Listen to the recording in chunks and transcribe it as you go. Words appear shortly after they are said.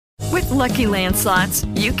Lucky Land Slots,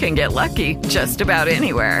 you can get lucky just about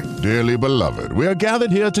anywhere. Dearly beloved, we are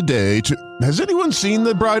gathered here today to... Has anyone seen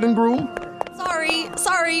the bride and groom?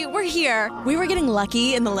 Sorry, we're here. We were getting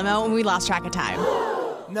lucky in the limo and we lost track of time.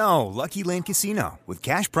 No, Lucky Land Casino, with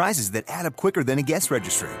cash prizes that add up quicker than a guest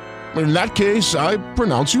registry. In that case, I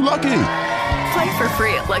pronounce you lucky. Play for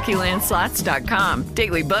free at LuckyLandSlots.com.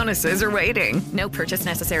 Daily bonuses are waiting. No purchase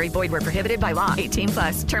necessary. Void where prohibited by law.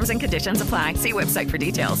 18+. Terms and conditions apply. See website for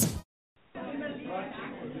details.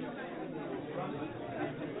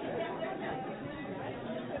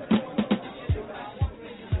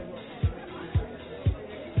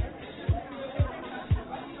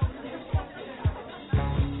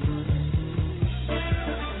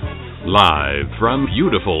 Live from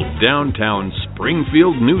beautiful downtown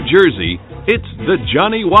Springfield, New Jersey, it's the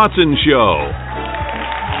Johnny Watson Show.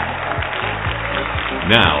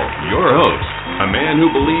 Now, your host, a man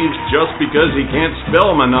who believes just because he can't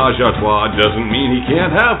spell menage a trois doesn't mean he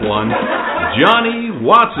can't have one, Johnny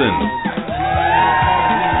Watson.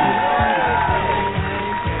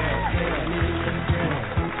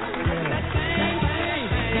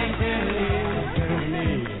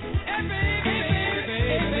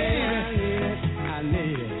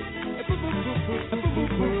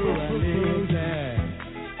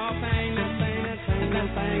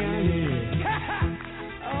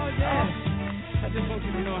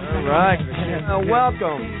 All right.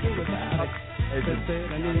 Welcome.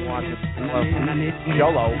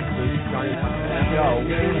 Jolo. Johnny Show.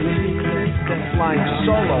 Flying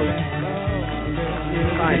solo.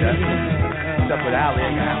 Kinda. Except with Ali.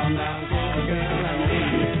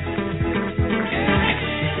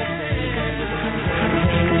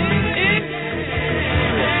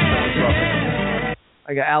 I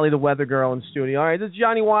got Allie, the weather girl, in studio. All right, this is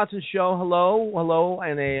Johnny Watson Show. Hello,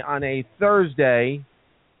 and on a Thursday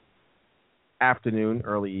afternoon,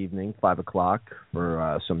 early evening, 5 o'clock,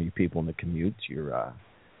 for some of you people in the commute. You're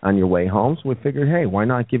on your way home, so we figured, hey, why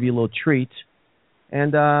not give you a little treat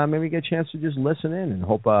and maybe get a chance to just listen in and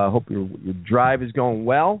hope your drive is going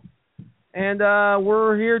well. And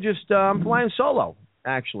we're here just flying solo,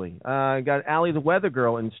 actually. Got Allie, the weather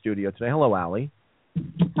girl, in studio today. Hello, Allie.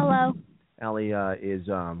 Hello. Allie is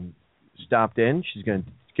stopped in. She's going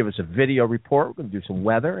to give us a video report. We're going to do some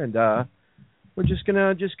weather, and we're just going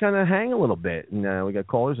to kind of hang a little bit. And we got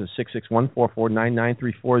callers at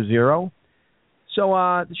 661-449-9340. So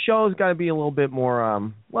the show's got to be a little bit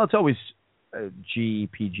more, well, it's always a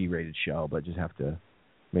PG-rated show, but I just have to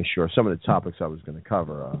make sure some of the topics I was going to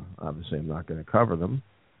cover, obviously I'm not going to cover them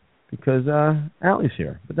because Allie's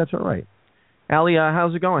here, but that's all right. Allie,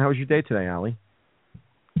 how's it going? How was your day today, Allie?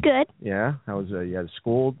 Good. Yeah? How was you had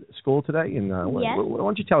school today? And yes. Why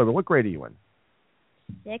don't you tell me, what grade are you in?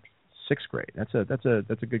 6th. 6th grade. That's a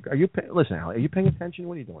good. Listen, Allie, are you paying attention?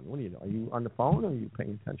 What are you doing? Are you on the phone or are you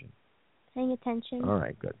paying attention? Paying attention. All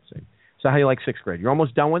right, good. So how do you like 6th grade? You're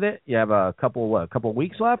almost done with it? You have a couple of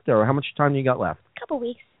weeks left, or how much time you got left? A couple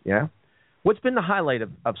weeks. Yeah? What's been the highlight of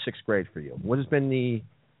 6th grade for you? What has been the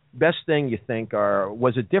best thing you think, or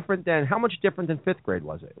was it different than, how much different than 5th grade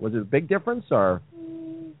was it? Was it a big difference, or?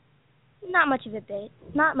 Not much of a big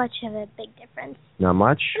difference. Not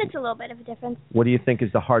much? But it's a little bit of a difference. What do you think is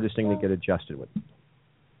the hardest thing to get adjusted with?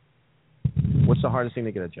 What's the hardest thing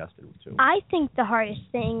to get adjusted to? I think the hardest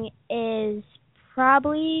thing is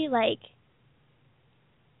probably,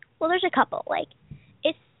 there's a couple.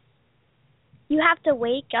 It's, you have to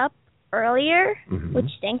wake up earlier, which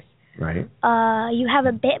stinks. Right. You have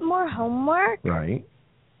a bit more homework. Right.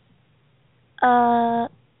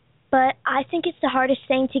 But I think it's the hardest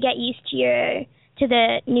thing to get used to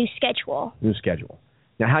the new schedule. New schedule.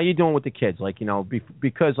 Now, how are you doing with the kids?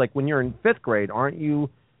 Because when you're in 5th grade, aren't you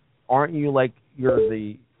you're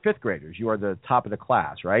the 5th graders? You are the top of the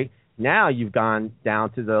class, right? Now you've gone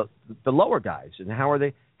down to the lower guys. And how are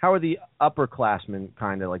they? How are the upperclassmen,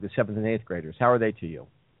 kind of like the 7th and 8th graders? How are they to you?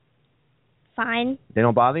 Fine. They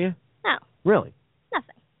don't bother you? No. Really?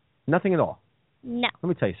 Nothing. Nothing at all? No. Let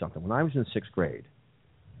me tell you something. When I was in 6th grade,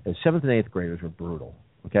 the 7th and 8th graders were brutal.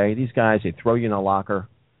 Okay, these guys, they throw you in a locker.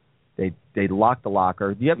 They lock the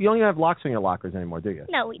locker. You don't even have locks on your lockers anymore, do you?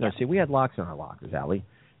 No, we don't. See, we had locks on our lockers, Allie.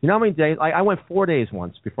 You know how many days? I went 4 days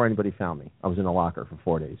once before anybody found me. I was in a locker for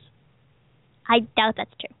 4 days. I doubt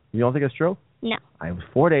that's true. You don't think that's true? No. I was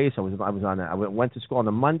 4 days. I went to school on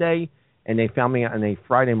a Monday, and they found me on a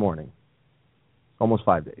Friday morning. Almost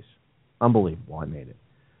 5 days. Unbelievable. I made it.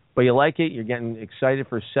 But you like it. You're getting excited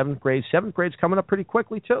for 7th grade. 7th grade's coming up pretty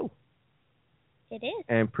quickly, too. It is.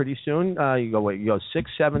 And pretty soon, you go 6th,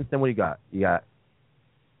 7th, then what do you got? You got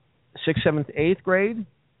 6th, 7th, 8th grade,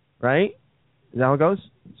 right? Is that how it goes?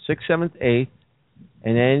 6th, 7th, 8th,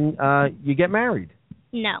 and then you get married.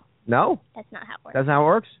 No. No? That's not how it works. That's not how it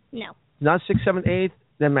works? No. Not 6th, 7th, 8th,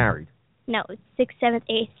 then married. No, it's 6th, 7th,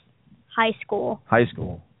 8th, high school. High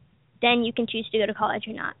school. Then you can choose to go to college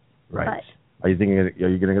or not. Right. Are you going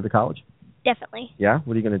to go to college? Definitely. Yeah?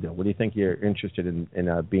 What are you going to do? What do you think you're interested in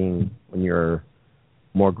being when you're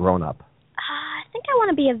more grown up? I think I want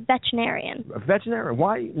to be a veterinarian. A veterinarian?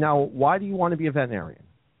 Why do you want to be a veterinarian?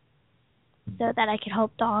 So that I could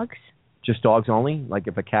help dogs. Just dogs only? Like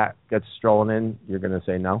if a cat gets strolling in, you're going to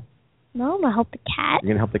say no? No, I'm going to help the cat.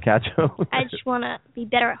 You're going to help the cat too? I just want to be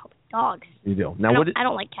better at helping dogs. You do? Now, I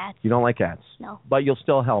don't like cats. You don't like cats? No. But you'll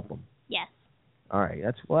still help them? Yes. All right.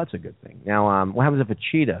 That's a good thing. Now, what happens if a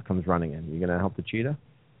cheetah comes running in? You going to help the cheetah?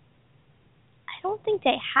 I don't think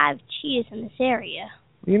they have cheetahs in this area.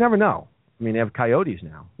 You never know. I mean, they have coyotes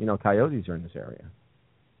now. You know, coyotes are in this area.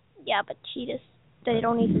 Yeah, but cheetahs, they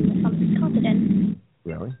don't even live on this continent.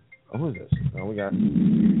 Really? Oh, who is this? Oh, we got.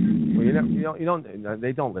 Well, you don't.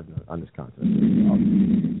 They don't live on this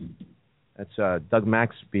continent. That's Doug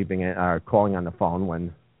Max beeping, calling on the phone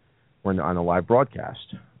when we're on a live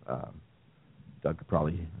broadcast. Doug could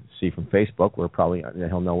probably see from Facebook.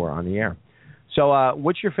 He'll know we're on the air. So,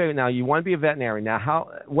 what's your favorite? Now, you want to be a veterinarian. Now,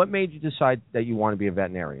 what made you decide that you want to be a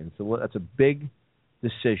veterinarian? So that's a big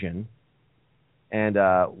decision. And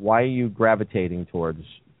why are you gravitating towards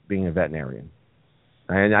being a veterinarian?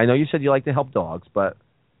 And I know you said you like to help dogs, but,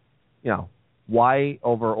 why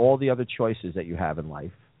over all the other choices that you have in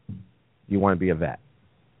life, you want to be a vet?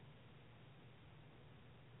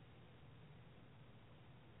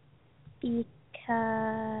 Because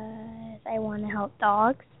I want to help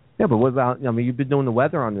dogs. Yeah, but what about, you've been doing the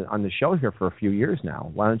weather on the show here for a few years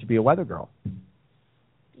now. Why don't you be a weather girl?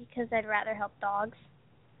 Because I'd rather help dogs.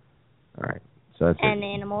 All right. So that's and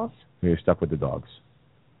animals. You're stuck with the dogs.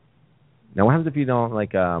 Now, what happens if you don't do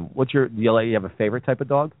you have a favorite type of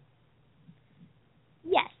dog?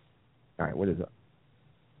 Yes. All right, what is it?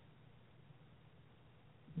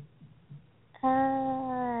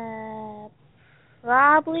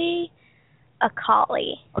 Probably a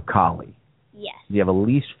collie. A collie. Yes. Do you have a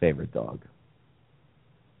least favorite dog?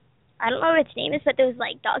 I don't know what its name is, but those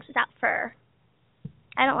dogs without fur.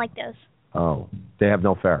 I don't like those. Oh, they have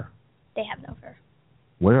no fur. They have no fur.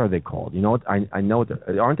 What are they called? You know what? I know.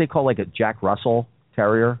 Aren't they called like a Jack Russell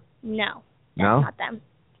Terrier? No. No? That's not them.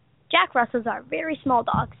 Jack Russells are very small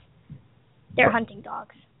dogs. They're hunting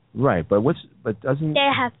dogs. Right, but doesn't... They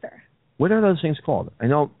have fur. What are those things called? I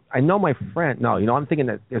know my friend... No, I'm thinking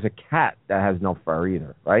that there's a cat that has no fur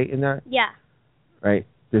either, right? In there? Yeah. Right.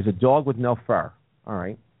 There's a dog with no fur. All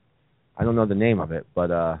right. I don't know the name of it,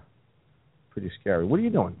 but pretty scary. What are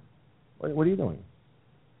you doing? What are you doing?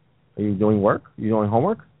 Are you doing work? Are you doing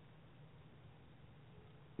homework?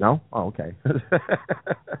 No? Oh, okay.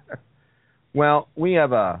 Well, we're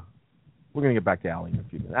going to get back to Allie in a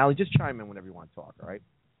few minutes. Allie, just chime in whenever you want to talk, all right?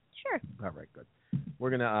 Sure. All right, good.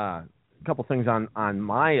 We're going to, a couple things on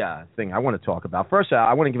my thing I want to talk about. First,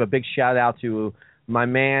 I want to give a big shout-out to my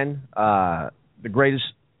man, the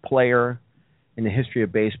greatest player in the history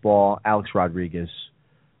of baseball, Alex Rodriguez,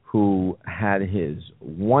 who had his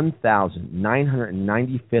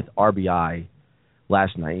 1,995th RBI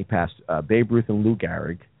last night. He passed Babe Ruth and Lou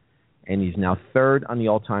Gehrig, and he's now third on the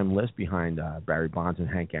all-time list behind Barry Bonds and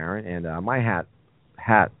Hank Aaron. And my hat,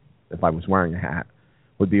 if I was wearing a hat,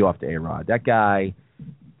 would be off to A-Rod. That guy,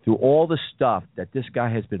 through all the stuff that this guy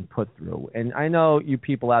has been put through, and I know you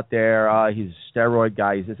people out there, he's a steroid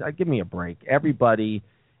guy. He's this. Give me a break. Everybody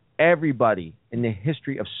in the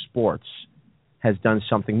history of sports has done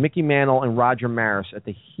something. Mickey Mantle and Roger Maris at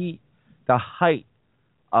the height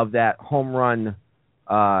of that home run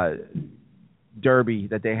derby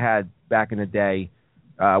that they had back in the day,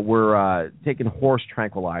 were taking horse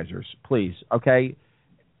tranquilizers. Please, okay?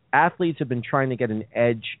 Athletes have been trying to get an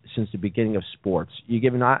edge since the beginning of sports. You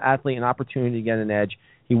give an athlete an opportunity to get an edge,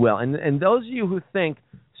 he will. And those of you who think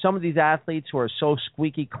some of these athletes who are so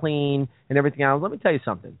squeaky clean and everything else, let me tell you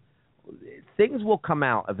something. Things will come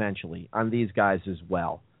out eventually on these guys as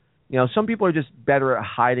well. Some people are just better at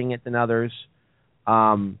hiding it than others.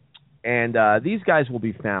 And these guys will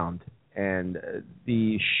be found. And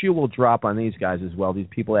the shoe will drop on these guys as well. These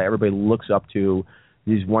people that everybody looks up to,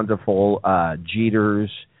 these wonderful Jeters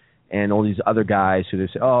and all these other guys who they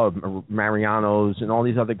say, Marianos and all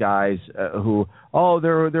these other guys who,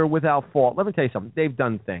 they're without fault. Let me tell you something. They've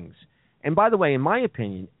done things. And by the way, in my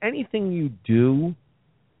opinion, anything you do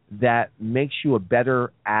that makes you a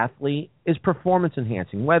better athlete is performance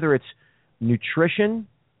enhancing, whether it's nutrition,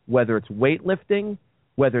 whether it's weightlifting,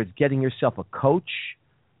 whether it's getting yourself a coach,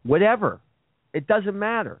 whatever. It doesn't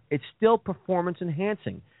matter. It's still performance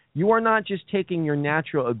enhancing. You are not just taking your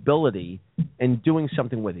natural ability and doing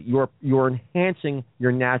something with it. You're enhancing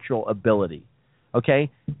your natural ability.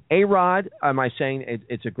 Okay? A-Rod, am I saying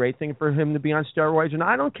it's a great thing for him to be on steroids? And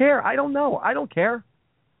I don't care. I don't know. I don't care.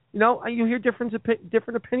 You know, you hear different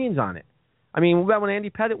opinions on it. I mean, what about when Andy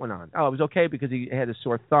Pettitte went on? Oh, it was okay because he had a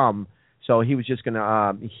sore thumb, so he was just going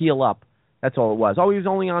to heal up. That's all it was. Oh, he was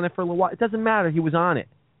only on it for a little while. It doesn't matter. He was on it.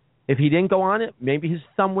 If he didn't go on it, maybe his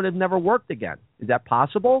thumb would have never worked again. Is that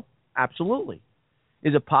possible? Absolutely.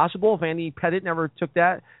 Is it possible if Andy Pettitte never took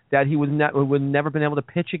that he would never been able to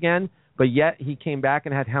pitch again, but yet he came back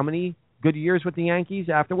and had how many good years with the Yankees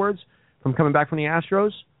afterwards from coming back from the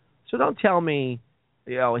Astros? So don't tell me,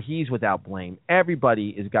 you know, he's without blame.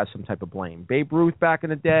 Everybody has got some type of blame. Babe Ruth back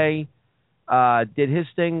in the day did his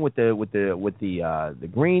thing with the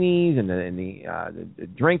greenies and the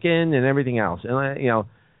drinking and everything else, and you know.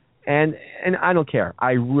 And I don't care.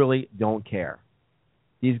 I really don't care.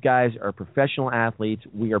 These guys are professional athletes.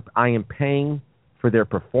 I am paying for their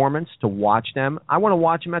performance to watch them. I want to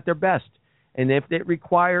watch them at their best. And if it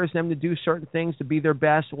requires them to do certain things to be their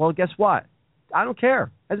best, well, guess what? I don't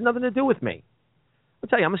care. It has nothing to do with me. I'll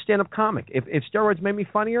tell you, I'm a stand-up comic. If steroids made me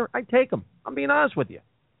funnier, I'd take them. I'm being honest with you.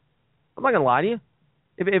 I'm not going to lie to you.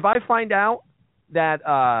 If I find out that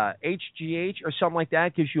HGH or something like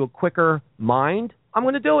that gives you a quicker mind, I'm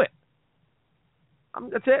going to do it.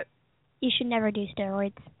 That's it. You should never do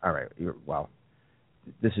steroids. All right. Well,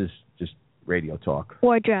 this is just radio talk.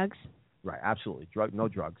 Or drugs. Right. Absolutely. No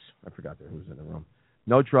drugs. I forgot who was in the room.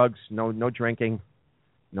 No drugs. No drinking.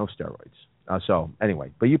 No steroids. So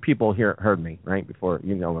anyway, but you people here heard me right before.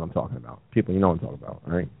 You know what I'm talking about. People, you know what I'm talking about.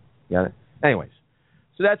 All right. Got it. Anyways,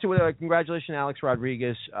 so that's it. Congratulations, Alex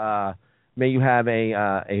Rodriguez. May you have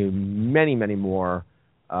a many more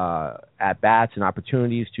at-bats and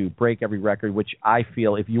opportunities to break every record, which I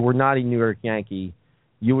feel if you were not a New York Yankee,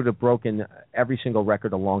 you would have broken every single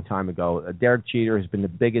record a long time ago. Derek Jeter has been the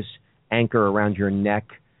biggest anchor around your neck,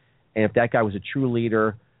 and if that guy was a true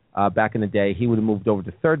leader back in the day, he would have moved over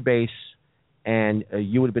to third base, and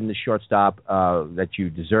you would have been the shortstop that you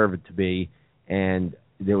deserve it to be, and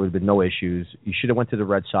there would have been no issues. You should have went to the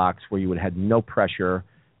Red Sox where you would have had no pressure.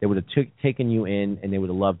 They would have taken you in, and they would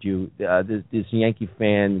have loved you. This Yankee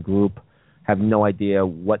fan group have no idea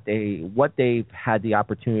what they've had the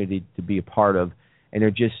opportunity to be a part of, and they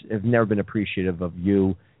just have never been appreciative of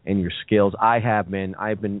you and your skills. I have been.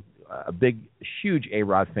 I've been a huge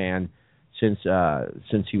A-Rod fan since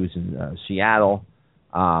he was in Seattle.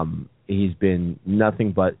 He's been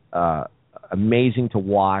nothing but amazing to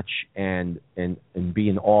watch and be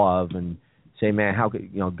in awe of, and say, man, how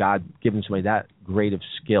could God given somebody that great of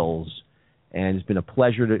skills? And it's been a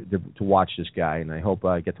pleasure to watch this guy, and I hope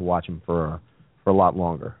I get to watch him for a lot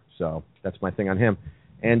longer. So that's my thing on him.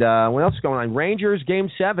 And what else is going on? Rangers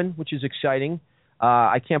Game 7, which is exciting.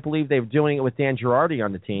 I can't believe they're doing it with Dan Girardi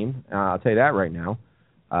on the team. I'll tell you that right now.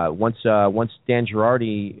 Once Dan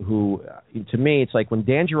Girardi, who to me it's like when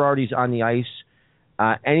Dan Girardi's on the ice,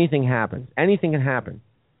 anything happens. Anything can happen.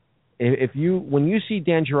 When you see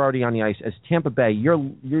Dan Girardi on the ice as Tampa Bay,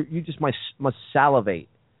 you just must salivate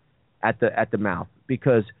at the mouth,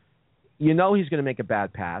 because you know he's going to make a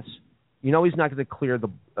bad pass. You know he's not going to clear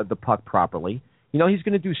the puck properly. You know he's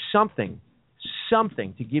going to do something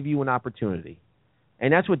to give you an opportunity.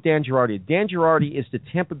 And that's what Dan Girardi is. Dan Girardi is the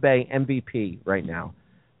Tampa Bay MVP right now.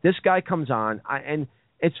 This guy comes on, and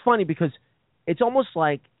it's funny because it's almost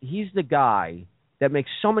like he's the guy that makes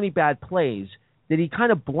so many bad plays that he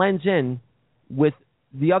kind of blends in with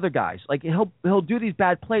the other guys. Like he'll do these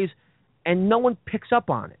bad plays, and no one picks up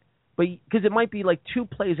on it. But because it might be like 2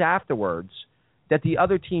 plays afterwards that the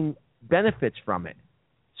other team benefits from it.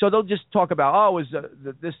 So they'll just talk about,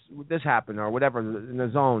 this happened or whatever in the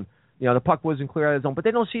zone. The puck wasn't clear out of the zone. But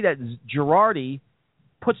they don't see that Girardi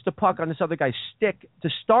puts the puck on this other guy's stick to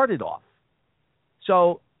start it off.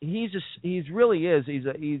 So he's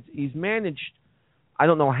managed. I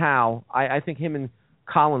don't know how. I think him and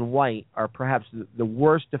Colin White are perhaps the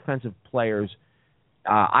worst defensive players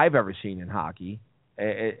I've ever seen in hockey,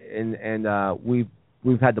 and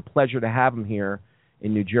we've had the pleasure to have him here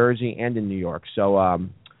in New Jersey and in New York. So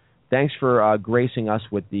thanks for gracing us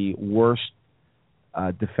with the worst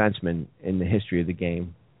defenseman in the history of the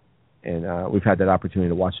game, and we've had that opportunity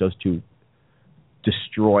to watch those two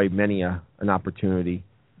destroy many an opportunity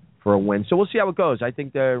for a win. So we'll see how it goes. I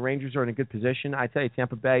think the Rangers are in a good position. I tell you,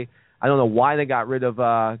 Tampa Bay, I don't know why they got rid of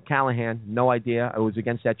Callahan. No idea. I was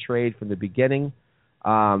against that trade from the beginning.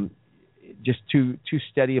 Just too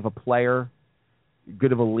steady of a player,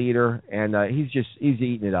 good of a leader, and he's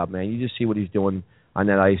eating it up, man. You just see what he's doing on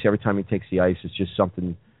that ice. Every time he takes the ice, it's just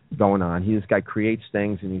something going on. This guy creates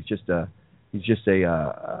things, and he's just a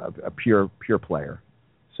pure player.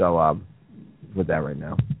 So with that right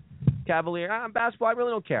now, Cavalier basketball, I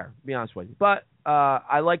really don't care, to be honest with you. But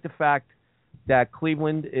I like the fact that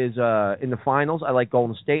Cleveland is in the finals. I like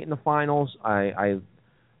Golden State in the finals. I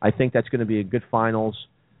think that's going to be a good finals.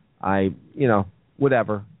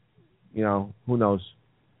 Whatever. Who knows?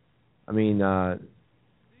 I mean,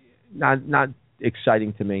 not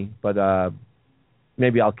exciting to me, but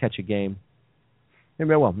maybe I'll catch a game.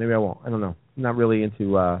 Maybe I will. Maybe I won't. I don't know. I'm not really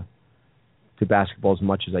into to basketball as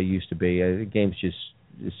much as I used to be. The game's just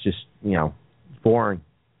boring.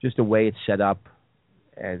 Just the way it's set up,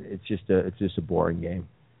 and it's just a boring game.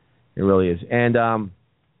 It really is. And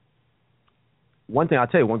one thing I'll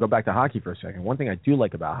tell you, I want to go back to hockey for a second. One thing I do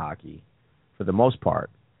like about hockey, for the most part,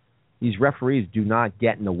 these referees do not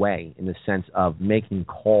get in the way in the sense of making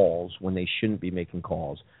calls when they shouldn't be making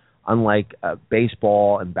calls. Unlike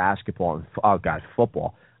baseball and basketball and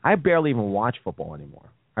football. I barely even watch football anymore.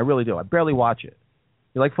 I really do. I barely watch it.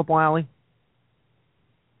 You like football, Allie?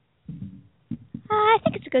 I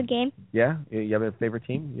think it's a good game. Yeah? You have a favorite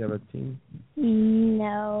team? You have a team?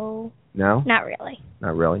 No. No? Not really.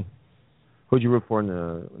 Not really? Who'd you root for in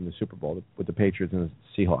the Super Bowl with the Patriots and the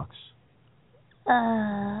Seahawks?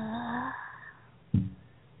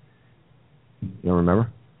 You don't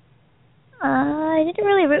remember? I didn't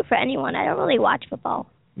really root for anyone. I don't really watch football.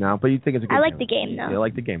 No, but you think it's a good game. I like the game, though. You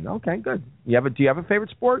like the game. Okay, good. Do you have a favorite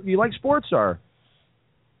sport? Do you like sports, or?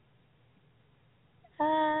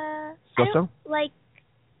 I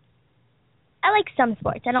like some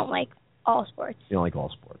sports. I don't like all sports. You don't like all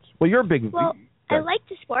sports. Well, you're a big... Well, I like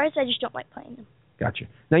the sports. I just don't like playing them. Gotcha.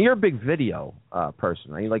 Now, you're a big video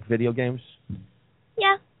person, right? You like video games?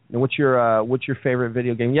 Yeah. And what's your favorite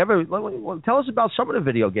video game? Tell us about some of the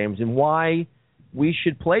video games and why we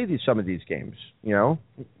should play some of these games.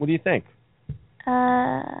 What do you think?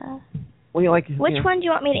 What do you like? Which one do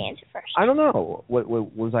you want me to answer first? I don't know. What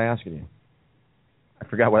was I asking you? I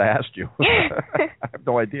forgot what I asked you. I have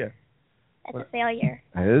no idea. That's a failure.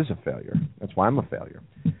 It is a failure. That's why I'm a failure.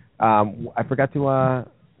 I forgot to.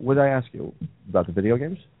 What did I ask you about the video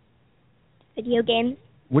games? Video games.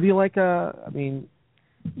 What do you like?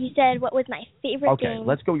 You said what was my favorite game. Okay,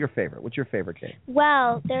 let's go with your favorite. What's your favorite game?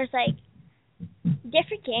 Well, there's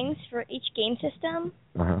different games for each game system.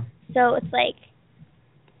 Uh-huh. So it's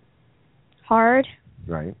hard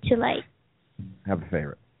to have a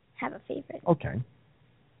favorite. Okay.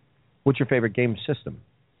 What's your favorite game system?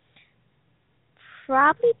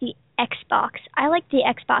 Probably the Xbox. I like the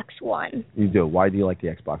Xbox One. You do? Why do you like the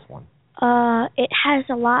Xbox One? It has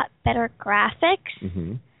a lot better graphics.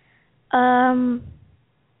 Mm-hmm.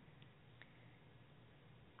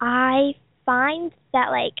 I find that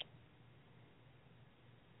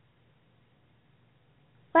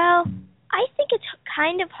I think it's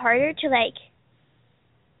kind of harder to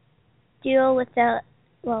deal with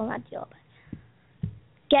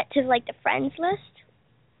get to the friends list.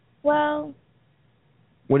 Well,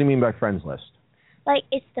 what do you mean by friends list?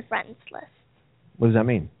 It's the friends list. What does that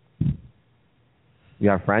mean? You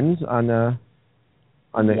have friends on the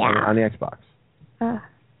Xbox.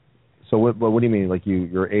 So what do you mean?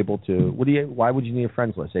 You're able to? Why would you need a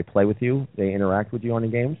friends list? They play with you. They interact with you on the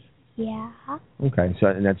games. Yeah. Okay. So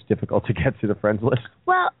and that's difficult to get to the friends list.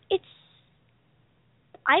 Well,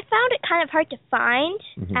 I found it kind of hard to find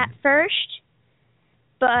at first,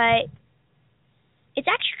 but it's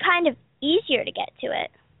actually kind of easier to get to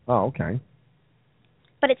it. Oh, okay.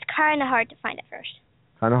 But it's kind of hard to find at first.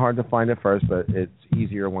 Kind of hard to find at first, but it's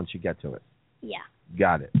easier once you get to it. Yeah.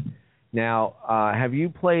 Got it. Now, have you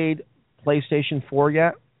played PlayStation 4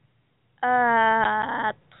 yet?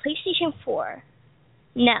 PlayStation 4.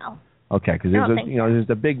 No. Okay, because there's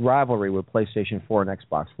the big rivalry with PlayStation 4 and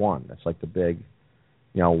Xbox One. That's the big,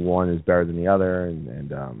 one is better than the other,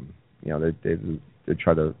 and they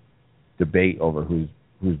try to debate over who's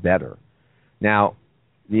better. Now,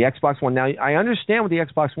 the Xbox One. Now, I understand with the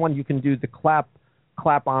Xbox One you can do the clap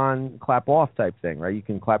on, clap off type thing, right? You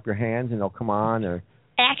can clap your hands and they'll come on. Or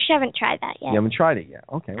I actually haven't tried that yet. You haven't tried it yet.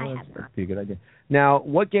 Okay, well, that's a pretty good idea. Now,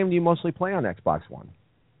 what game do you mostly play on Xbox One?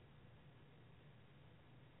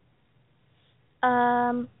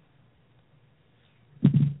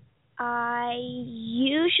 I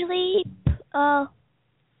usually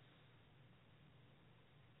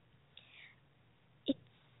it's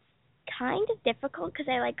kind of difficult because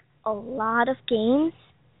I like a lot of games.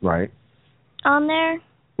 Right. On there.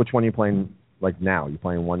 Which one are you playing now? Are you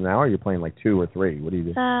playing one now, or are you playing 2 or 3? What do you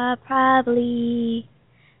do? Probably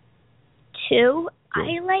 2.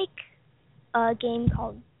 I like a game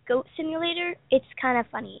called Goat Simulator. It's kind of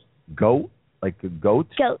funny. Goat? Like a goat?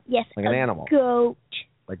 Goat, yes. Like an animal? Goat.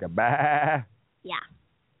 Like a bah? Yeah.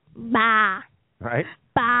 Ba. Right?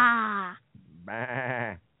 Ba.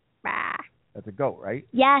 Bah. Ba. That's a goat, right?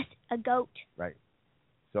 Yes, a goat. Right.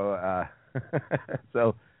 So,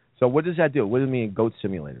 so what does that do? What does it mean, goat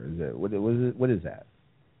simulator? Is it what is that?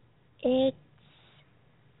 It's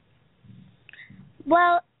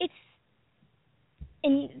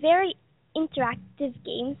a very interactive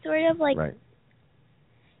game, sort of like. Right.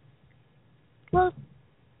 Well,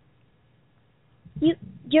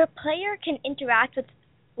 your player can interact with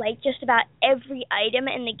like just about every item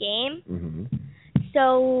in the game. Mm-hmm.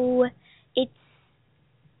 So it's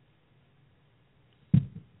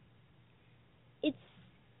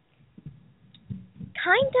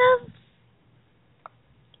kind of.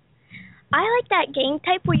 I like that game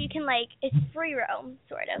type where you can it's free roam,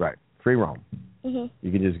 sort of. Right. Free roam. Mhm.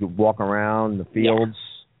 You can just walk around the fields.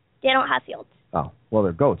 Yeah. They don't have fields. Oh, well,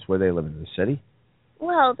 they're goats. Where they live in the city?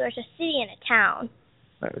 Well, there's a city and a town.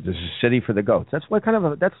 There's a city for the goats. That's what kind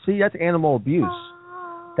of that's animal abuse.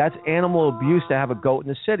 That's animal abuse to have a goat in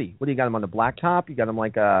the city. What do you got them on the blacktop? You got them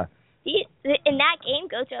like a. In that game,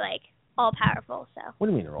 goats are all powerful. So. What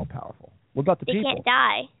do you mean they're all powerful? What about the people? They can't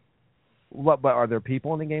die. What? But are there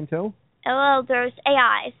people in the game too? Well, there's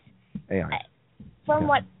AIs. AIs. From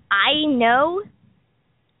what I know,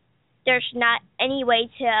 there's not any way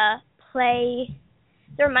to play.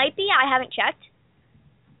 There might be. I haven't checked.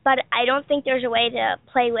 But I don't think there's a way to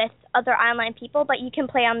play with other online people, but you can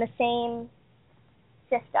play on the same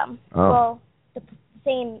system. Oh. Well, the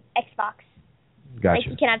same Xbox. Gotcha. Like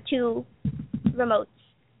you can have two remotes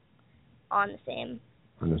on the same.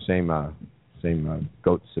 On the same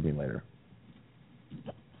goat simulator.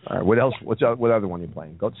 All right. What else? Yeah. What other one are you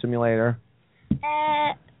playing? Goat simulator.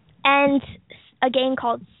 And a game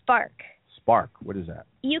called Spark. Spark. What is that?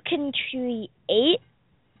 You can create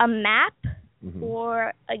a map. Mm-hmm.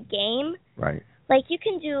 Or a game. Right. You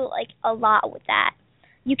can do a lot with that.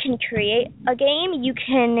 You can create a game. You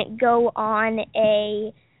can go on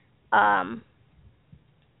a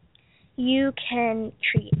you can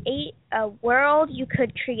create a world. You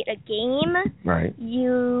could create a game. Right.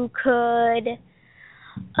 You could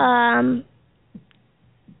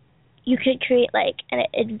create an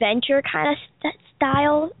adventure kind of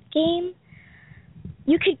style game.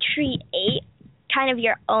 You could create kind of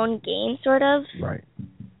your own game, sort of. Right.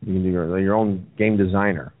 You can do your own game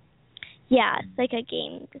designer. Yeah, it's like a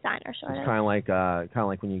game designer, sort of. It's kind of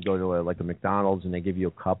like when you go to a McDonald's and they give you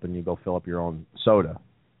a cup and you go fill up your own soda.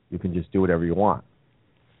 You can just do whatever you want.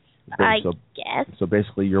 I guess. So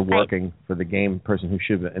basically, you're working for the game person who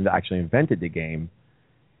should have actually invented the game.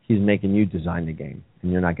 He's making you design the game,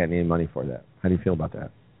 and you're not getting any money for that. How do you feel about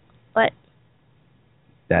that? What?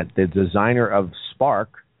 That the designer of Spark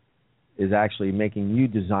is actually making you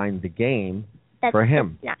design the game for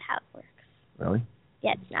him. That's not how it works. Really?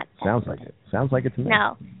 Yeah, it's not. Sounds like it. Sounds like it to me.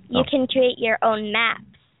 No, you can create your own maps.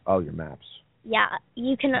 Oh, your maps. Yeah,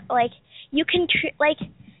 you can you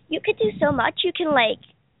could do so much. You can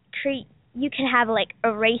create. You can have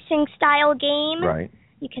a racing style game. Right.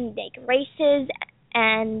 You can make races,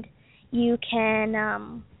 and you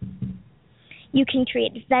can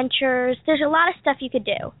create adventures. There's a lot of stuff you could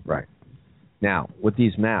do. Right. Now, with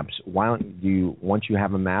these maps, why don't you, once you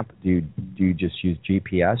have a map, do you just use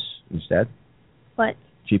GPS instead? What?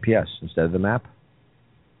 GPS instead of the map?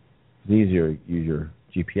 It's easier to use your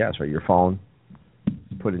GPS, right? Your phone.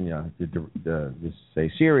 Put in just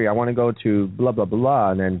say, Siri, I want to go to blah, blah,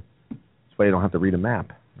 blah, and then this way you don't have to read a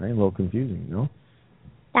map, right? A little confusing, you know?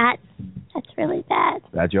 That's really bad.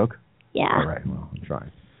 Bad joke? Yeah. All right, well, I'm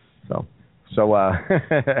trying. So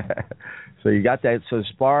so you got that. So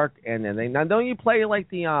Spark, and then now don't you play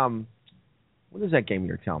the what is that game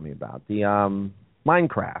you're telling me about? The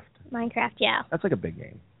Minecraft. Minecraft, yeah. That's like a big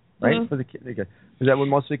game, right? Mm-hmm. For the kids. Is that what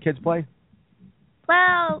most of the kids play?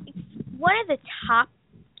 Well, it's one of the top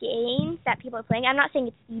games that people are playing. I'm not saying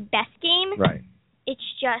it's the best game. Right. It's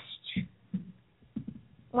just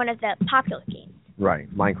one of the popular games. Right,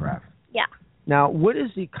 Minecraft. Yeah. Now, what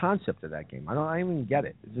is the concept of that game? I don't even get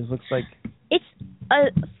it. It just looks like it's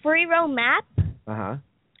a free roam map. Uh-huh.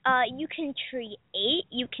 You can create.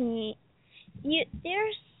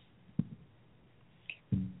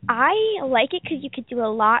 I like it because you could do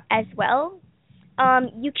a lot as well.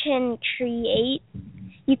 You can create.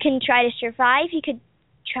 You can try to survive. You could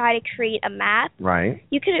try to create a map. Right.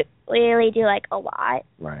 You could really do a lot.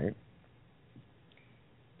 Right.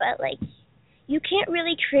 But you can't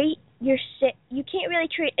really create you can't really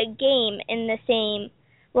create a game in the same.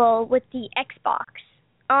 Well, with the Xbox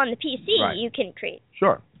on the PC, right. You can create.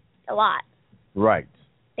 Sure. A lot. Right.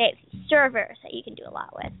 they have these servers that you can do a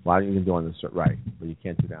lot with. A lot you can do on the right, but you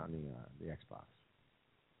can't do that on the Xbox.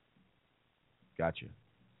 Gotcha.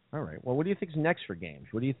 All right. Well, what do you think is next for games?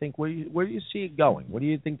 What do you think? Where do you see it going? What do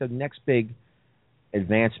you think the next big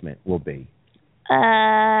advancement will be?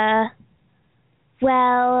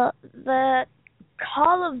 Well, the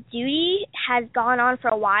Call of Duty has gone on for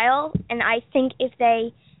a while, and I think if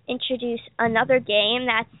they introduce another game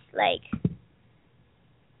that's like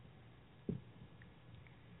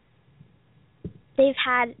they've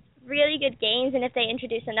had really good games, and if they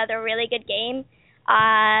introduce another really good game,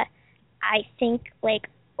 I think like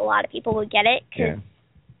a lot of people would get it.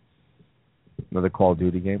 Another Call of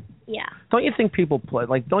Duty game? Yeah. Don't you think people play,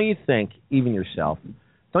 like, don't you think, even yourself,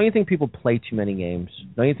 don't you think people play too many games?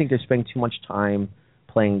 Don't you think they're spending too much time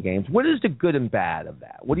playing games? What is the good and bad of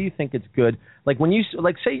that? What do you think it's good? Like, when you,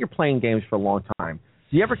 like, say you're playing games for a long time,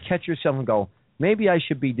 do you ever catch yourself and go, maybe I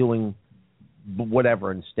should be doing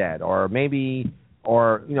whatever instead? Or maybe,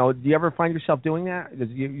 or, you know, do you ever find yourself doing that? Do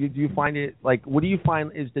you find it, like, what do you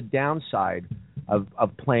find is the downside of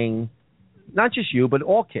playing, not just you, but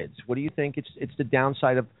all kids? What do you think it's the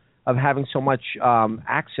downside of having so much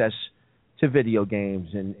access to video games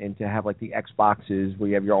and to have like the Xboxes where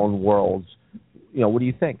you have your own worlds? You know, what do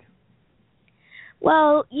you think?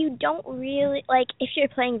 Well, you don't really, like, if you're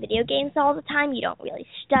playing video games all the time, you don't really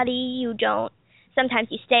study, sometimes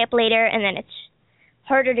you stay up later, and then it's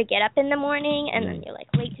harder to get up in the morning, and then you're, like,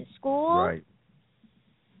 late to school. Right.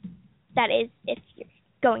 That is, if you're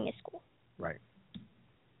going to school. Right.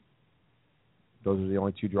 Those are the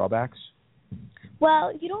only two drawbacks?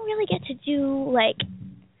 Well, you don't really get to do, like,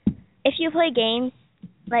 if you play games,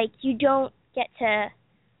 like, you don't get to,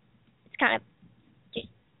 it's kind of,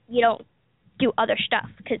 you don't do other stuff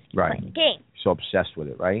because you're playing the game. So obsessed with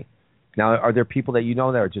it, right? Now, are there people that you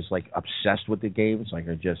know that are just, like, obsessed with the games? Like,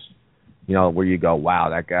 are just, you know, where you go, wow,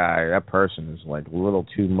 that person is, like, a little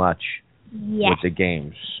too much with the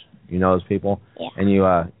games. You know those people? Yeah. And you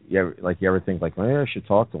ever think, like, well, I should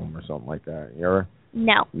talk to them or something like that? You ever?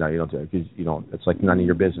 No. No, you don't do it because you don't. It's like none of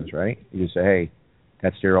your business, right? You just say, hey,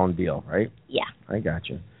 that's your own deal, right? Yeah. I got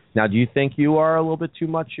you. Now, do you think you are a little bit too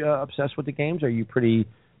much obsessed with the games? Or are you pretty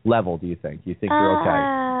level, do you think? Do you think you're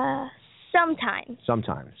okay?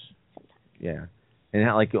 Sometimes. Yeah. And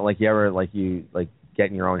how, like you ever, like, you, like, get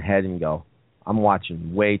in your own head and go, I'm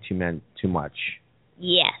watching way too much.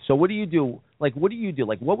 Yes. So what do you do? Like, what do you do?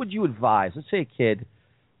 Like, what would you advise? Let's say a kid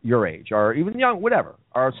your age, or even young, whatever,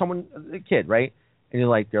 or someone, a kid, right? And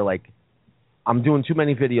they're like, I'm doing too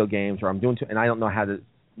many video games, or I'm doing too, and I don't know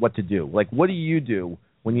what to do. Like, what do you do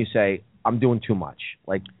when you say I'm doing too much?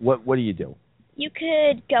 Like, what do you do? You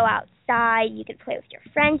could go outside. You could play with your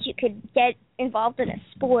friends. You could get involved in a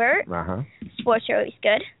sport. Sports are always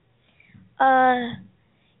good.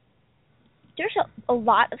 There's a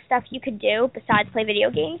lot of stuff you could do besides play video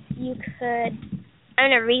games. You could, I'm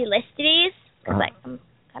going to re-list these, because like, I'm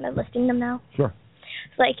kind of listing them now. Sure.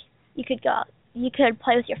 So, like, you could go out, you could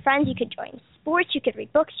play with your friends, you could join sports, you could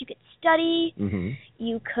read books, you could study,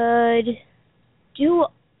 you could do,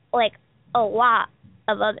 like, a lot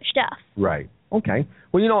of other stuff. Right. Okay.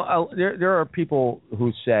 Well, you know, there are people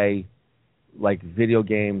who say, like, video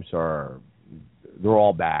games they're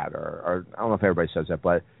all bad, or I don't know if everybody says that,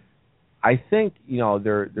 but I think, you know,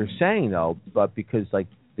 they're saying, though, but because, like,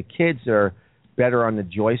 the kids are better on the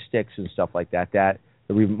joysticks and stuff like that,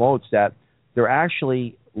 the remotes, that they're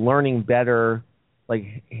actually learning better, like,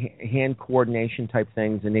 hand coordination type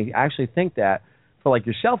things, and they actually think that, for, like,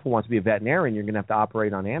 yourself who wants to be a veterinarian, you're going to have to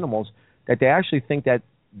operate on animals, that they actually think that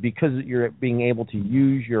because you're being able to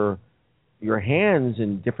use your hands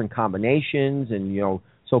in different combinations and, you know,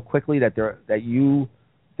 so quickly that you're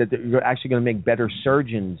actually going to make better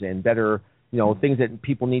surgeons and better, you know, things that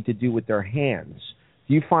people need to do with their hands.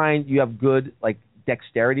 Do you find you have good, like,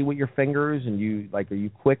 dexterity with your fingers, and are you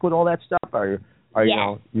quick with all that stuff? Are yes. You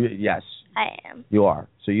know, yes. I am. You are.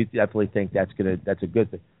 So you definitely think that's a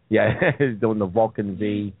good thing. Yeah, doing the Vulcan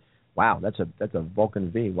V. Wow, that's a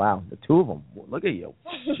Vulcan V. Wow, the two of them. Look at you.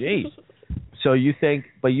 Jeez. So you think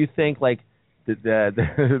like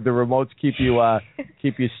the remotes keep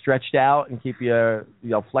you stretched out and keep you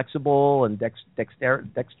flexible and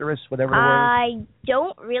dexterous, whatever. I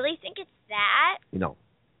don't really think it's that. You know.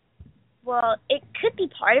 Well, it could be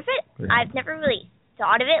part of it. Yeah. I've never really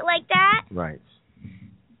thought of it like that. Right.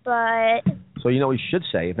 But. So you know what you should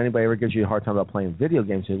say, if anybody ever gives you a hard time about playing video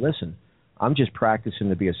games, say, listen, I'm just practicing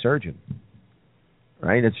to be a surgeon.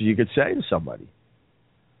 Right? That's what you could say to somebody.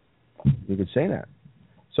 You could say that.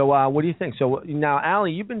 So what do you think? So now,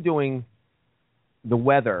 Allie, you've been doing the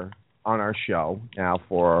weather on our show now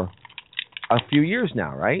for a few years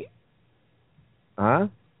now, right? Huh?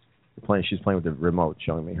 She's playing with the remote,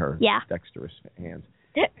 showing me her Yeah. dexterous hands.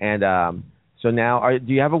 And so now,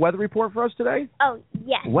 do you have a weather report for us today? Oh,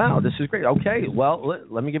 yes. Wow, this is great. Okay, well,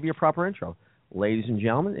 let me give you a proper intro. Ladies and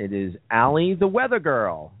gentlemen, it is Allie, the weather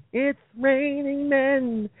girl. It's raining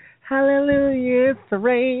men. Hallelujah, it's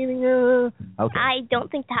raining. Okay. I don't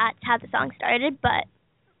think that's how the song started, but...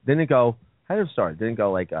 Didn't it go, how did it start? Didn't it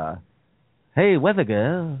go like, hey, weather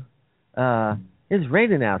girl, it's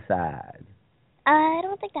raining outside. I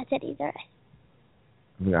don't think that's it either.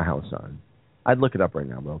 I forgot how it started. I'd look it up right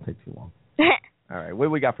now, but it'll take too long. All right, what do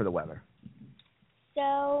we got for the weather?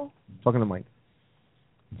 So... Talking to Mike.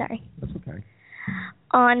 Sorry. That's okay.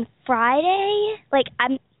 On Friday,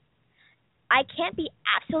 I can't be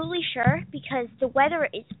absolutely sure because the weather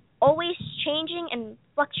is always changing and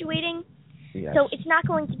fluctuating. Yes. So it's not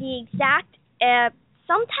going to be exact.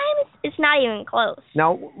 Sometimes it's not even close.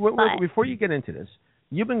 Now, before you get into this,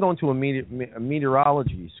 you've been going to a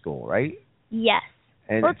meteorology school, right? Yes.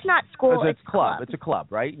 And well, it's not school. It's club. It's a club,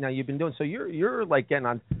 right? Now you've been doing so. You're like getting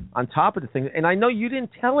on top of the thing. And I know you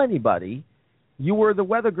didn't tell anybody. You were the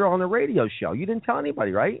weather girl on the radio show. You didn't tell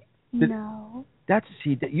anybody, right? No.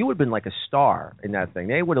 You would have been like a star in that thing.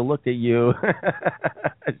 They would have looked at you,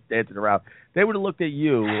 dancing around. They would have looked at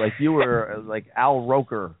you like you were like Al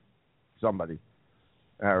Roker, somebody.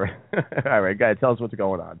 All right, all right, guys, tell us what's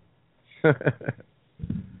going on.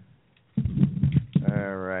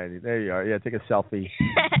 All righty, there you are. Yeah, take a selfie.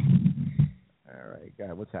 All right, guys,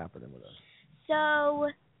 what's happening with us? So,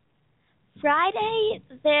 Friday,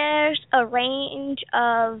 there's a range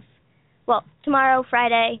of, tomorrow,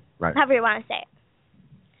 Friday, right. However you want to say it.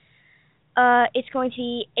 It's going to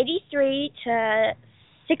be 83 to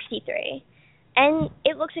 63, and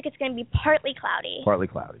it looks like it's going to be partly cloudy. Partly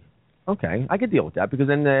cloudy. Okay, I could deal with that because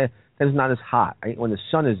then it's not as hot. When the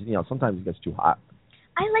sun is, sometimes it gets too hot.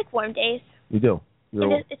 I like warm days. You do?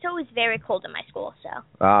 It's always very cold in my school, so.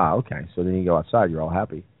 Ah, okay. So then you go outside, you're all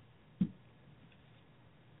happy.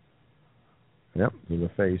 Yep, in the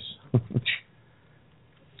face.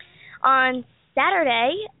 On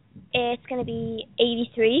Saturday, it's going to be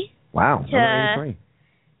 83. Wow. To 83.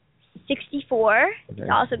 64. Okay.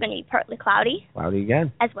 It's also going to be partly cloudy. Cloudy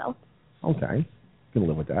again? As well. Okay. Can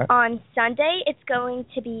live with that. On Sunday, it's going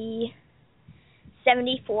to be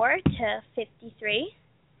 74 to 53.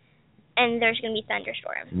 And there's going to be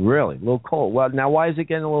thunderstorms. Really? A little cold. Well, now why is it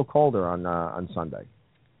getting a little colder on Sunday?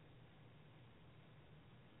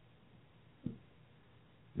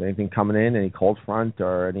 Is anything coming in? Any cold front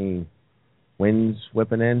or any winds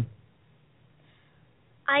whipping in?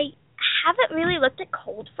 I haven't really looked at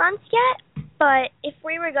cold fronts yet, but if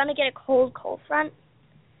we were going to get a cold front,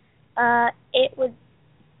 it would,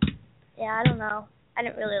 I don't know. I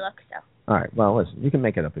didn't really look, so. All right. Well, listen, you can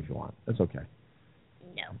make it up if you want. That's okay.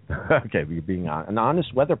 No. Okay, but you're being an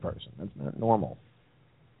honest weather person. That's not normal.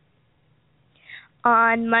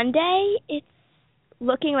 On Monday, it's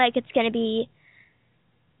looking like it's going to be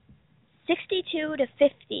 62 to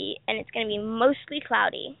 50, and it's going to be mostly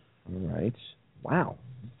cloudy. All right. Wow.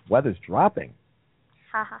 Weather's dropping.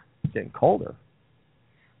 Haha. It's getting colder.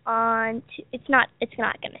 It's not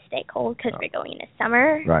going to stay cold because we're going into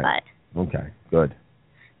summer. Right. But, okay, good.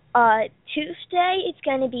 Tuesday, it's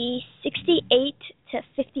going to be 68 to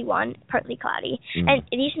 51, partly cloudy. Mm. And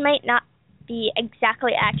these might not be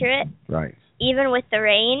exactly accurate. Right. Even with the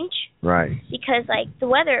range. Right. Because, the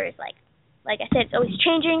weather is, like I said, it's always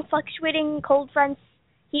changing, fluctuating, cold fronts,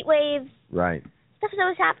 heat waves. Right. Stuff is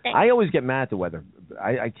always happening. I always get mad at the weather.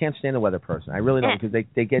 I can't stand the weather person. I really don't, because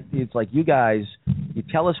they get, it's like you guys, you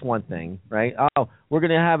tell us one thing, right? Oh, we're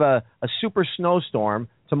going to have a super snowstorm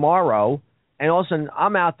tomorrow, and all of a sudden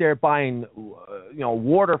I'm out there buying,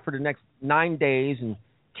 water for the next 9 days and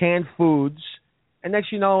canned foods, and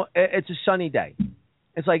next you know, it's a sunny day.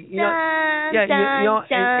 It's like, and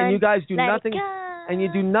you guys do nothing, and you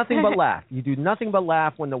do nothing but laugh. You do nothing but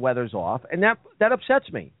laugh when the weather's off, and that upsets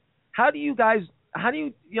me. How do you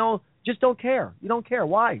just don't care? You don't care.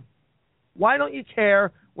 Why? Why don't you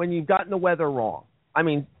care when you've gotten the weather wrong? I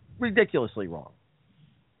mean, ridiculously wrong.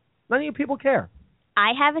 None of you people care.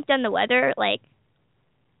 I haven't done the weather,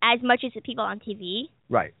 as much as the people on TV.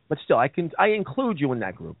 Right. But still, I include you in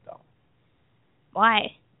that group, though.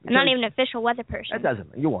 Why? I'm not even an official weather person. That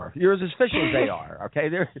doesn't mean you are. You're as official as they are, okay?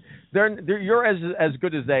 You're as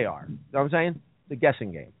good as they are. You know what I'm saying? The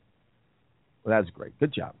guessing game. Well, that's great.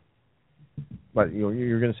 Good job. But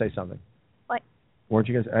you're going to say something. What? Weren't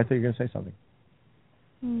you going to? I thought you were going to say something.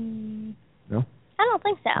 No? I don't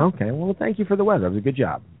think so. Okay. Well, thank you for the weather. It was a good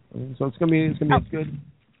job. So it's going to be good.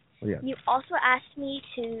 Well, yeah. You also asked me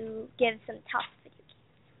to give some top video games.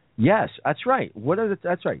 Yes, that's right.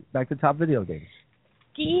 That's right. Back to top video games.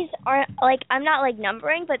 These are, like, I'm not, like,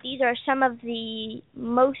 numbering, but these are some of the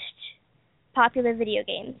most popular video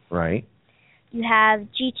games. Right. You have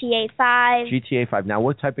GTA 5. GTA 5. Now,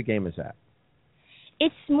 what type of game is that?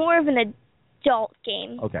 It's more of an adult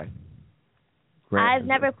game. Okay. I've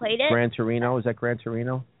never played it. Gran Torino? Is that Gran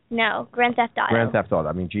Torino? No, Grand Theft Auto. Grand Theft Auto.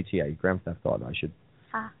 I mean, GTA. Grand Theft Auto. I should.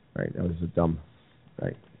 Ah. Right. That was a dumb.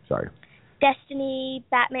 Right. Sorry. Destiny,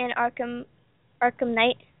 Batman, Arkham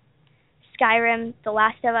Knight, Skyrim, The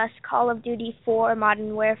Last of Us, Call of Duty 4,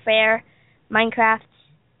 Modern Warfare, Minecraft.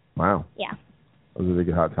 Wow. Yeah. Those are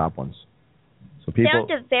the hot top ones. So people. Down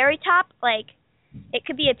to very top, like, it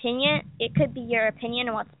could be opinion. It could be your opinion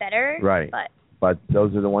on what's better. Right. But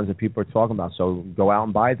those are the ones that people are talking about. So go out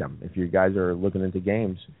and buy them. If you guys are looking into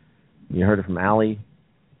games, you heard it from Allie,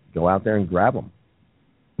 go out there and grab them.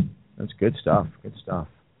 That's good stuff. Good stuff.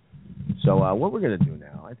 So what we're going to do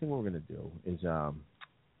now, I think what we're going to do is, I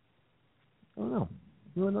don't know.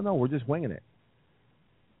 We don't know. We're just winging it.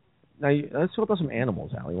 Now, let's talk about some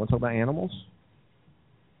animals, Allie. You want to talk about animals?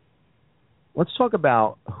 Let's talk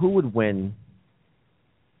about who would win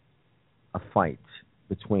a fight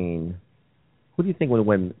between, who do you think would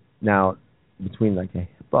win now between like a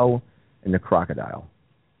hippo and a crocodile?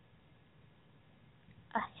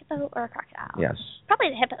 A hippo or a crocodile? Yes. Probably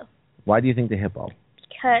the hippo. Why do you think the hippo?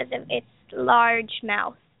 Because of its large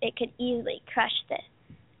mouth. It could easily crush the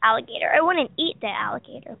alligator. It wouldn't eat the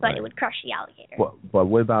alligator, but it would crush the alligator. But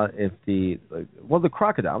what about if the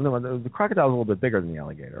crocodile? No, the crocodile is a little bit bigger than the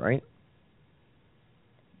alligator, right?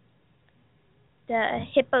 The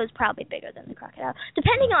hippo is probably bigger than the crocodile.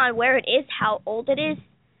 Depending on where it is, how old it is,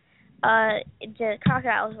 the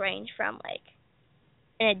crocodiles range from, like,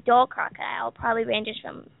 an adult crocodile probably ranges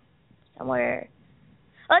from somewhere.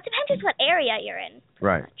 Well, it depends on what area you're in.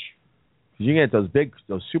 Right. Because you get those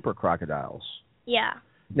super crocodiles. Yeah.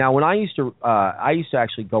 Now, when I used to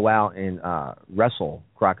actually go out and wrestle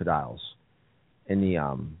crocodiles in the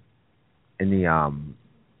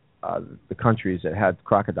countries that had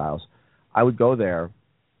crocodiles. I would go there,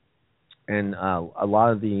 and a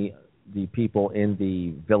lot of the people in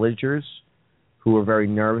the villagers who were very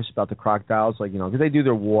nervous about the crocodiles, like, because they do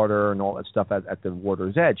their water and all that stuff at the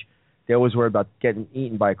water's edge, they always worry about getting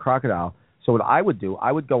eaten by a crocodile. So what I would do,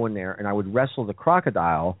 I would go in there and I would wrestle the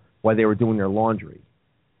crocodile while they were doing their laundry,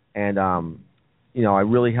 and I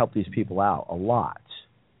really helped these people out a lot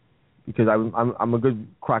because I'm a good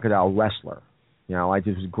crocodile wrestler. I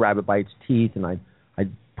just grab it by its teeth and I'd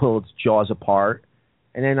pull its jaws apart,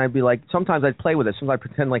 and then I'd be like, sometimes I'd play with it. Sometimes I'd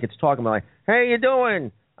pretend like it's talking. I'm like, "Hey, you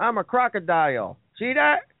doing? I'm a crocodile. See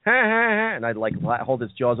that?" And I'd like hold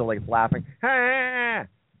its jaws up like it's laughing. Then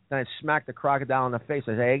I'd smack the crocodile in the face.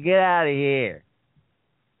 I say, "Hey, get out of here."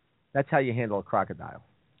 That's how you handle a crocodile.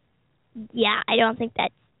 Yeah, I don't think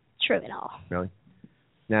that's true at all. Really?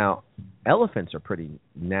 Now, elephants are pretty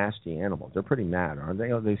nasty animals. They're pretty mad, aren't they?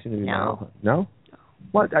 They seem to be mad. No?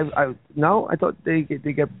 What? No, I thought they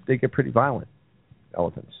get pretty violent.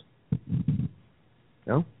 Elephants.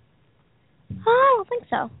 No? I don't think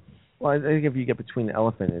so. Well, I think if you get between the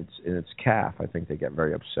elephant and its calf, I think they get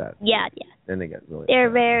very upset. Yeah. Then they get really. They're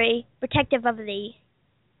upset. very protective of the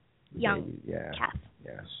young calf.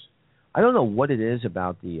 Yes. I don't know what it is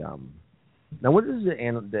about the. Now, what is the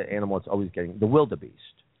animal that's always getting the wildebeest?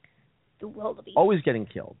 The wildebeest. Always getting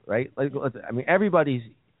killed, right? Like, I mean, everybody's.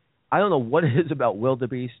 I don't know what it is about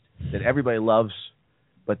wildebeest that everybody loves,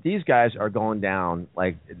 but these guys are going down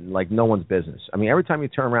like no one's business. I mean, every time you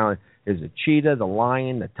turn around, there's a cheetah, the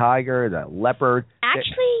lion, the tiger, the leopard.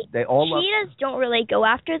 Actually, they all cheetahs don't really go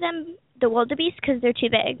after them, the wildebeest, because they're too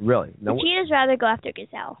big. Really? No. The cheetahs rather go after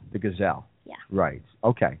gazelle. The gazelle. Yeah. Right.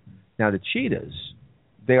 Okay. Now the cheetahs,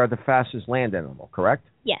 they are the fastest land animal, correct?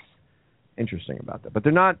 Yes. Interesting about that, but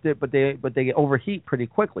they're not. But they overheat pretty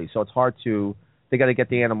quickly, so it's hard to. They got to get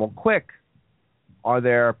the animal quick, or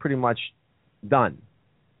they're pretty much done.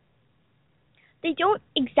 They don't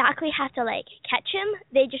exactly have to catch him.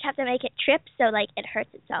 They just have to make it trip so it hurts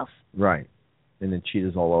itself. Right, and then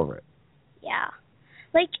cheetahs all over it. Yeah,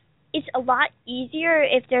 it's a lot easier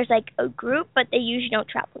if there's a group, but they usually don't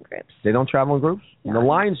travel in groups. They don't travel in groups. No, the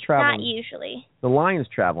lions travel. Not usually. The lions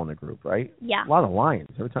travel in a group, right? Yeah. A lot of lions.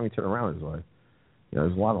 Every time you turn around,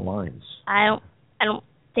 there's a lot of lions. I don't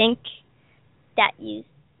think that you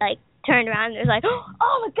turn around and there's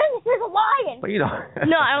oh my goodness, there's a lion. But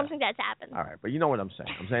No, I don't think that's happened. All right, but you know what I'm saying.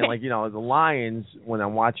 I'm saying the lions, when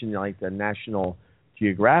I'm watching the National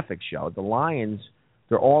Geographic show, the lions,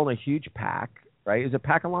 they're all in a huge pack, right? Is it a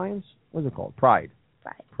pack of lions? What is it called? Pride.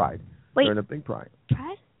 Wait. They're in a big pride.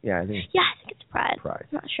 Pride? Yeah, I think. Yeah, I think it's Pride. Pride.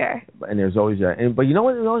 I'm not sure. And there's always but you know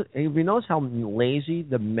what? Have you noticed how lazy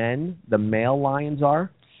the male lions are?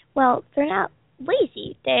 Well, they're not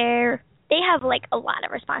lazy. They have like a lot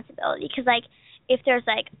of responsibility because like if there's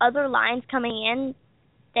like other lions coming in,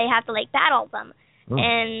 they have to like battle them,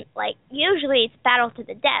 and like usually it's battle to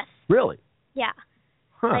the death. Really? Yeah.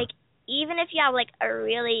 Huh. Like even if you have like a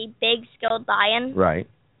really big skilled lion, right?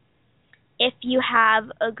 If you have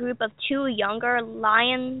a group of 2 younger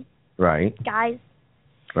lion guys,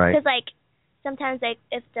 right? Because like sometimes like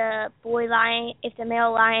if the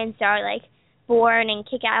male lions are like born and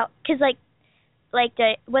kick out, because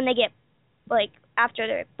when they get like after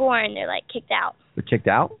they're born, they're like kicked out. They're kicked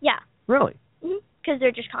out? Yeah. Really? Because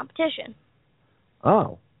they're just competition.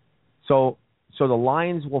 Oh, so the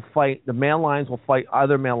lions will fight. The male lions will fight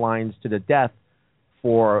other male lions to the death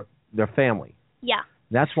for their family. Yeah.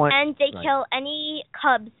 That's why. And they kill any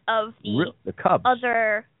cubs of the cubs.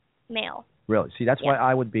 Other male. Really? See, that's why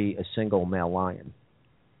I would be a single male lion.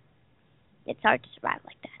 It's hard to survive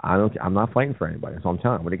like that. I'm not fighting for anybody. That's what I'm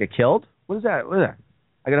telling you. When they get killed, what is that?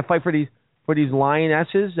 I got to fight for these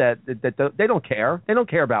lionesses that they don't care. They don't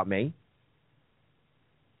care about me.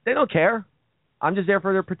 They don't care. I'm just there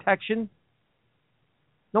for their protection.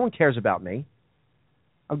 No one cares about me.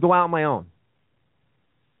 I'll go out on my own.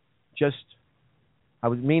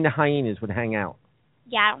 Me and the hyenas would hang out.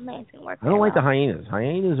 Yeah, I don't think it's gonna work. I don't like the hyenas.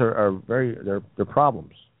 Hyenas are they're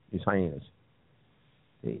problems. These hyenas.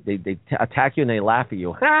 They attack you and they laugh at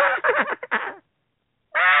you.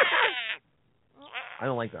 I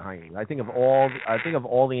don't like the hyenas. I think of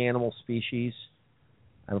all the animal species,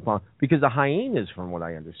 I have a problem because the hyenas, from what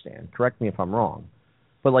I understand, correct me if I'm wrong,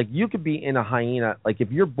 but like you could be in a hyena, like if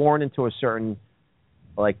you're born into a certain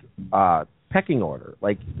like pecking order,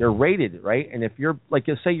 like they're rated, right? And if you're like,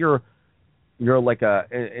 say you're like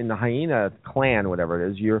in the hyena clan, whatever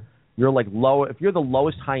it is, you're like low. If you're the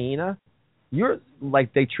lowest hyena, you're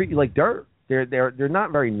like, they treat you like dirt. They're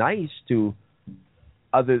not very nice to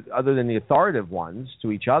other than the authoritative ones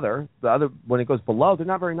to each other. When it goes below, they're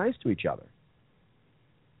not very nice to each other.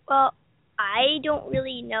 Well, I don't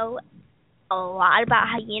really know a lot about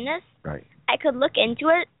hyenas. Right. I could look into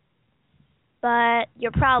it, but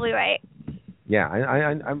you're probably right. Yeah,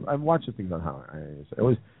 I've watched the things on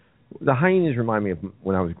hyenas. The hyenas remind me of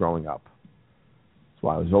when I was growing up. So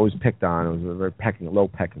I was always picked on. It was a very low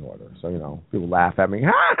pecking order. So, people laugh at me.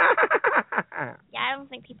 Yeah, I don't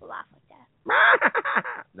think people laugh like that.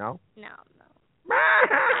 No? No.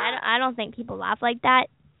 I don't think people laugh like that.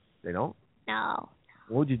 They don't? No.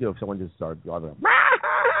 What would you do if someone just started yelling?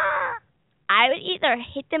 I would either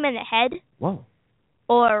hit them in the head. Whoa.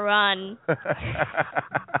 Or run.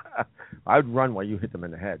 I would run while you hit them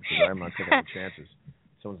in the head because I'm not taking any chances.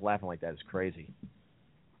 Someone's laughing like that is crazy.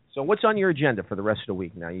 So what's on your agenda for the rest of the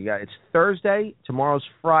week now? It's Thursday, tomorrow's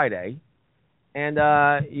Friday, and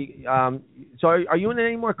so are you in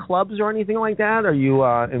any more clubs or anything like that? Are you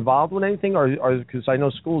involved with anything, or because I know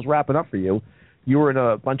school's wrapping up for you? You were in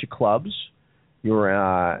a bunch of clubs. You were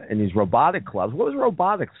in these robotic clubs. What was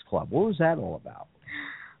robotics club? What was that all about?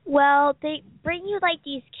 Well, they bring you like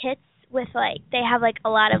these kits with they have a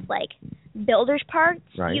lot of builder's parts.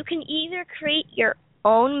 Right. You can either create your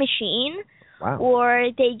own machine. Wow.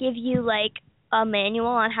 Or they give you a manual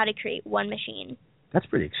on how to create one machine. That's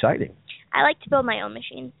pretty exciting. I like to build my own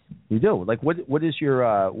machines. You do? What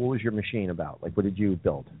was your machine about? What did you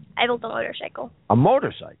build? I built a motorcycle. A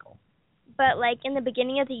motorcycle? But in the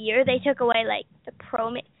beginning of the year, they took away the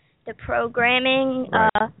programming,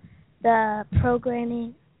 right. The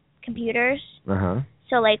programming computers. Uh-huh.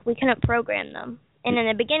 So we couldn't program them. And in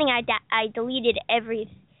the beginning, I deleted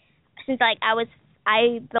since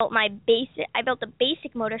I built a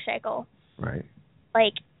basic motorcycle. Right.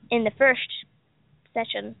 In the first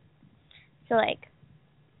session. So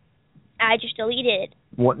I just deleted.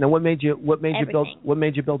 What made you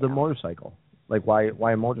build a No. motorcycle?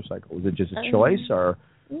 Why a motorcycle? Was it just a choice or?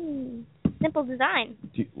 Simple design.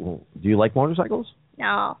 Do you like motorcycles?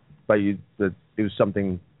 No. But it was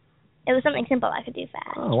something. It was something simple I could do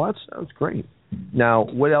fast. Oh, well, that's great. Now,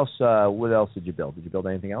 what else did you build? Did you build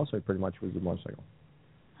anything else, or pretty much was it a motorcycle?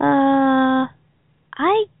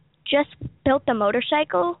 I just built the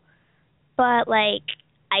motorcycle, but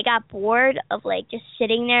I got bored of just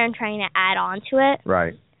sitting there and trying to add on to it.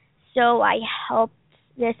 Right. So I helped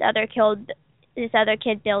this other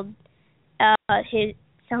kid build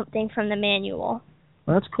something from the manual.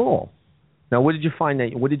 Well, that's cool. Now, what did you find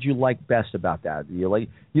what did you like best about that? You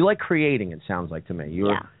like creating, it sounds like to me.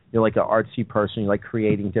 You're like an artsy person. You like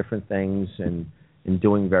creating different things and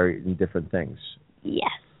doing different things. Yes.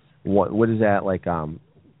 What is that like?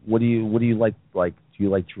 What do you like? Do you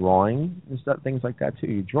like drawing and stuff, things like that too?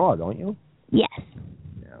 You draw, don't you? Yes.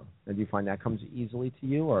 Yeah. And do you find that comes easily to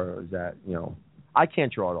you, or is that, I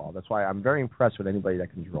can't draw at all. That's why I'm very impressed with anybody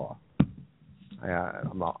that can draw.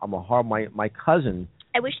 My cousin.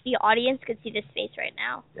 I wish the audience could see this face right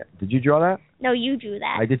now. Yeah. Did you draw that? No, you drew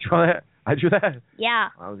that. I did draw that. I drew that. Yeah.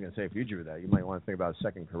 I was gonna say, if you drew that, you might want to think about a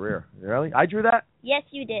second career. Really? I drew that? Yes,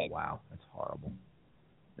 you did. Wow, that's horrible.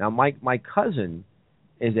 Now, my cousin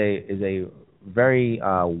is a very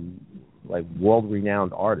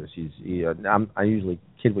world-renowned artist. I usually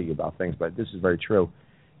kid with you about things, but this is very true.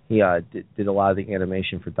 He did a lot of the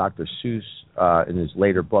animation for Dr. Seuss in his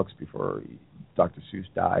later books before Dr. Seuss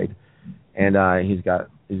died, and he's got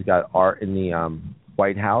art in the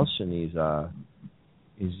White House, and he's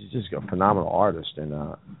just a phenomenal artist. And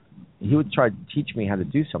he would try to teach me how to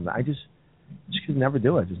do something. I just could never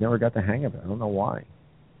do it. Just never got the hang of it. I don't know why.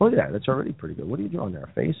 Look at that. That's already pretty good. What are you drawing there?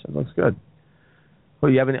 A face? It looks good.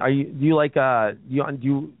 Well, do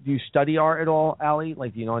you study art at all, Allie?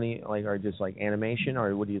 Like, do you know any, or just like animation,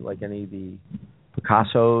 or would you like any of the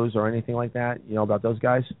Picassos or anything like that? You know about those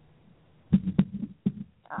guys? This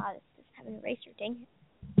doesn't have an eraser, dang it.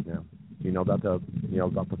 Yeah. Do you know about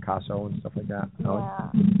Picasso and stuff like that? Yeah.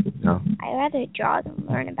 No. I'd rather draw than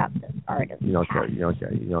learn about the art of the past. You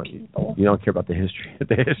don't care about the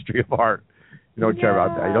history of art. You don't care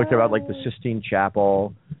about that. You don't care about like the Sistine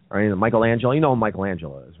Chapel or anything. Michelangelo. You know who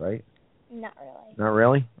Michelangelo is, right? Not really. Not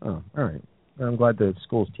really? Oh, all right. I'm glad the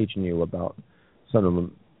school's teaching you about some of the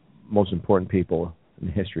most important people in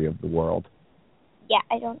the history of the world. Yeah,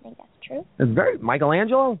 I don't think that's true. It's very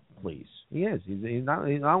Michelangelo. Please, he is. He not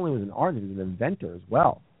only was an artist, he's an inventor as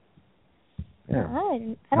well. Yeah.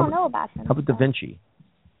 I don't know about him. How about Da Vinci?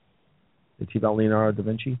 Did you hear about Leonardo da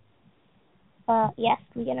Vinci? Yes,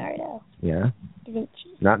 Leonardo. Yeah. Da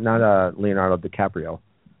Vinci. Not Leonardo DiCaprio.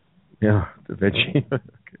 Yeah, Da Vinci. Okay.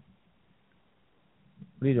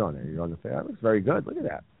 What are you doing there? You're on the face. That looks very good. Look at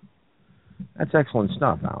that. That's excellent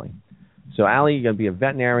stuff, Allie. So, Allie, you're going to be a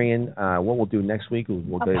veterinarian. What we'll do next week is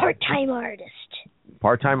we'll a part-time artist.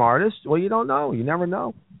 Part-time artist? Well, you don't know. You never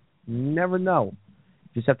know. You never know.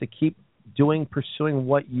 You just have to keep pursuing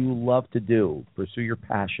what you love to do. Pursue your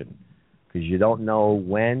passion, because you don't know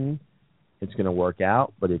when it's going to work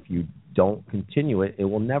out. But if you don't continue it, it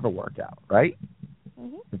will never work out. Right?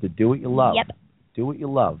 Mm-hmm. You have to do what you love. Yep. Do what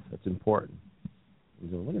you love. That's important.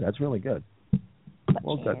 Look at that. That's really good.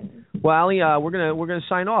 Well, good. Well, Allie, we're gonna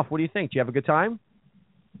sign off. What do you think? Do you have a good time?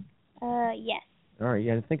 Yes. All right, you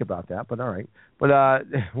had to think about that, but all right. But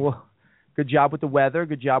well, good job with the weather.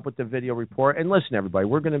 Good job with the video report. And listen, everybody,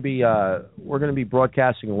 we're gonna be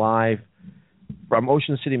broadcasting live from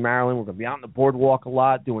Ocean City, Maryland. We're gonna be out on the boardwalk a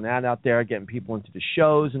lot, doing that out there, getting people into the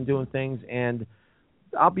shows and doing things. And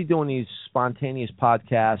I'll be doing these spontaneous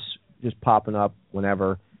podcasts, just popping up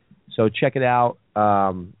whenever. So check it out.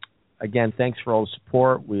 Again, thanks for all the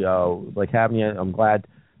support. We like having you. I'm glad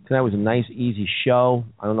tonight was a nice, easy show.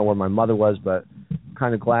 I don't know where my mother was, but I'm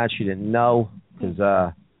kind of glad she didn't know, because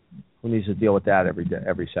who needs to deal with that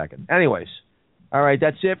every second? Anyways, all right,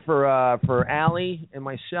 that's it for Allie and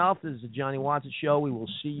myself. This is the Johnny Watson Show. We will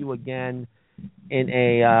see you again in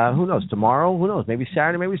a who knows, tomorrow? Who knows? Maybe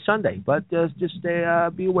Saturday, maybe Sunday. But just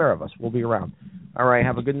be aware of us. We'll be around. All right,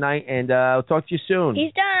 have a good night, and I'll talk to you soon.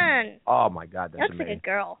 He's done. Oh, my God, that's looks amazing. like a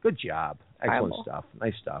girl. Good job. Excellent Horrible. stuff.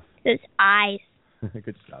 Nice stuff. His eyes.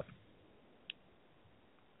 Good stuff.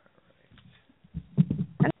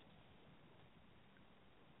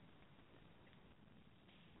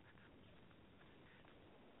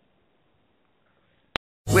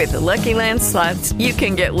 With the Lucky Land Slots, you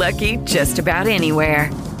can get lucky just about anywhere.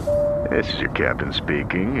 This is your captain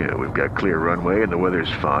speaking. We've got clear runway and the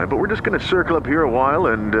weather's fine, but we're just going to circle up here a while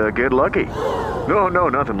and get lucky. No,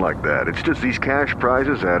 nothing like that. It's just these cash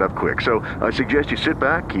prizes add up quick. So I suggest you sit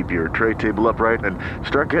back, keep your tray table upright, and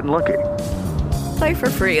start getting lucky. Play for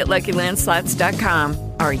free at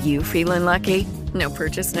LuckyLandSlots.com. Are you feeling lucky? No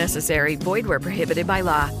purchase necessary. Void where prohibited by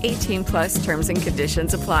law. 18+ terms and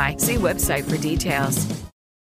conditions apply. See website for details.